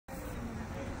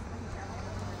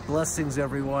Blessings,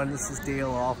 everyone. This is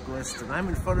Dale Ahlquist, and I'm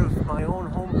in front of my own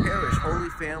home parish, Holy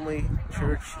Family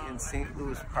Church in St.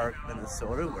 Louis Park,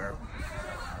 Minnesota, where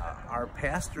our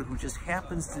pastor, who just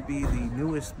happens to be the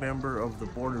newest member of the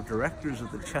board of directors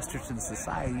of the Chesterton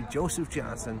Society, Joseph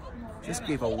Johnson, just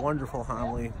gave a wonderful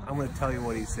homily. I'm going to tell you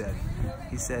what he said.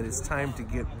 He said, it's time to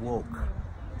get woke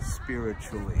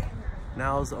spiritually.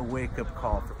 Now's a wake-up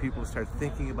call for people to start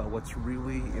thinking about what's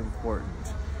really important.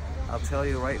 I'll tell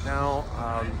you right now,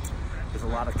 there's a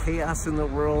lot of chaos in the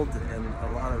world and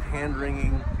a lot of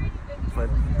hand-wringing, but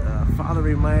Father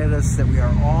reminded us that we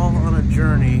are all on a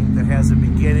journey that has a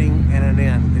beginning and an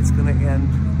end. It's going to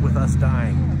end with us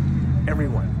dying,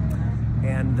 everyone.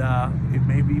 And it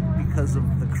may be because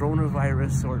of the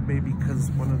coronavirus, or it may be because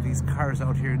one of these cars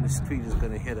out here in the street is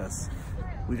going to hit us.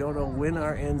 We don't know when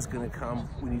our end's going to come.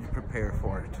 We need to prepare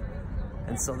for it.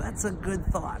 And so that's a good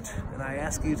thought. And I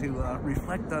ask you to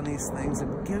reflect on these things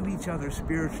and give each other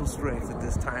spiritual strength at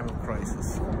this time of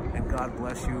crisis. And God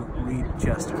bless you. Read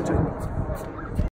Chesterton.